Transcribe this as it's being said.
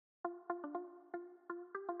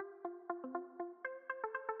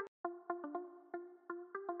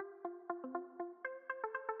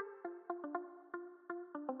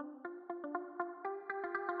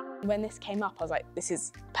When this came up, I was like, this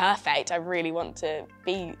is perfect. I really want to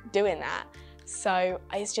be doing that. So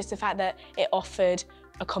it's just the fact that it offered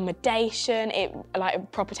accommodation, like a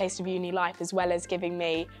proper taste of uni life, as well as giving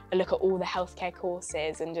me a look at all the healthcare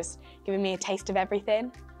courses and just giving me a taste of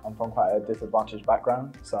everything. I'm from quite a disadvantaged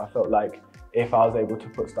background, so I felt like if I was able to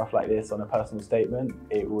put stuff like this on a personal statement,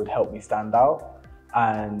 it would help me stand out.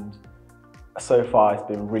 And so far, it's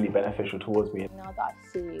been really beneficial towards me. Now that I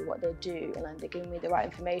see what they do and like they're giving me the right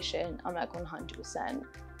information, I'm like 100%.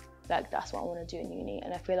 Like that's what I want to do in uni.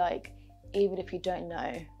 And I feel like even if you don't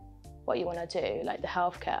know what you want to do, like the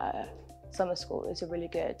healthcare summer school is really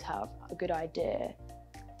good to have a good idea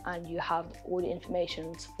and you have all the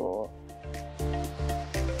information for.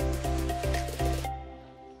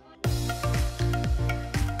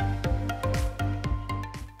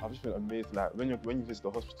 I've just been amazed. Like when you visit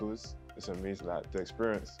the hospitals, it's amazing. Like the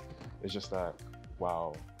experience is just like,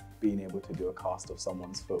 wow. Being able to do a cast of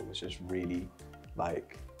someone's foot was just really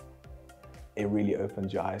like, it really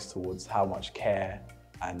opens your eyes towards how much care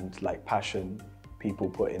and like passion people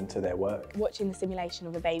put into their work. Watching the simulation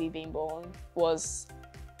of a baby being born was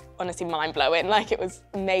honestly mind-blowing. Like, it was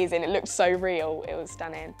amazing. It looked so real. It was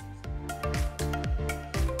stunning.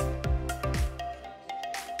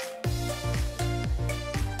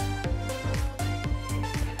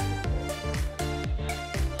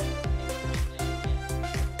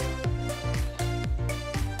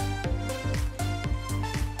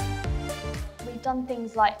 We've done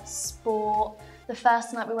things like sport. The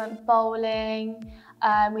first night we went bowling.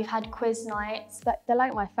 We've had quiz nights. They're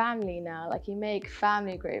like my family now. Like you make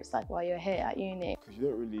family groups like while you're here at uni. Because you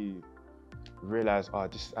don't really realise, oh,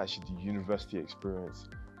 this is actually the university experience.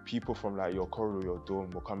 People from like your corridor, your dorm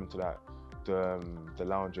will come into like the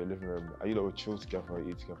lounge or living room and you lot would chill together,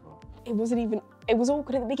 eat together. It was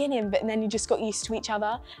awkward at the beginning, but then you just got used to each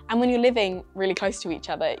other. And when you're living really close to each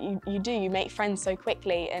other, you make friends so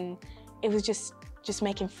quickly, and it was just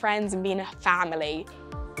making friends and being a family.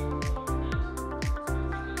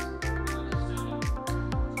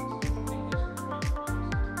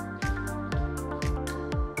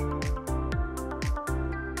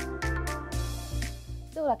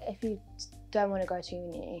 I feel like if you don't want to go to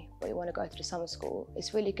uni, but you want to go to the summer school,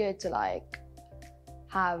 it's really good to like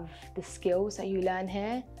have the skills that you learn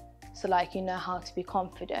here. So like you know how to be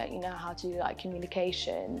confident, you know how to do like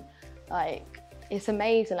communication, like it's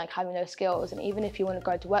amazing like having those skills. And even if you want to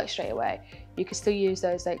go to work straight away, you can still use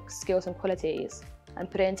those like skills and qualities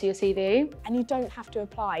and put it into your CV. And you don't have to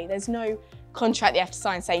apply. There's no contract you have to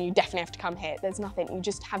sign saying you definitely have to come here. There's nothing. You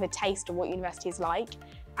just have a taste of what university is like,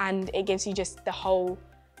 and it gives you just the whole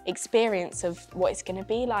experience of what it's going to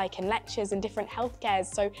be like, and lectures and different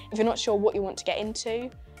healthcares. So if you're not sure what you want to get into,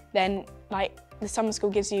 then like the summer school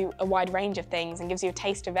gives you a wide range of things and gives you a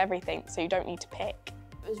taste of everything, so you don't need to pick.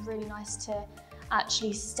 It was really nice to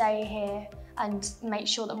actually stay here and make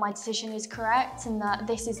sure that my decision is correct and that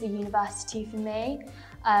this is the university for me,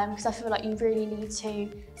 because I feel like you really need to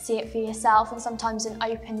see it for yourself, and sometimes an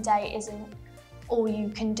open day isn't all you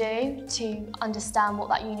can do to understand what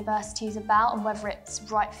that university is about and whether it's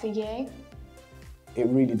right for you. It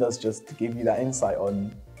really does just give you that insight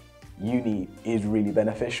on uni is really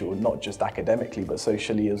beneficial, not just academically but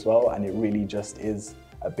socially as well, and it really just is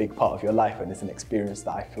a big part of your life, and it's an experience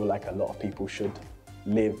that I feel like a lot of people should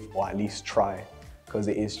live or at least try, because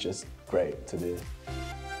it is just great to do.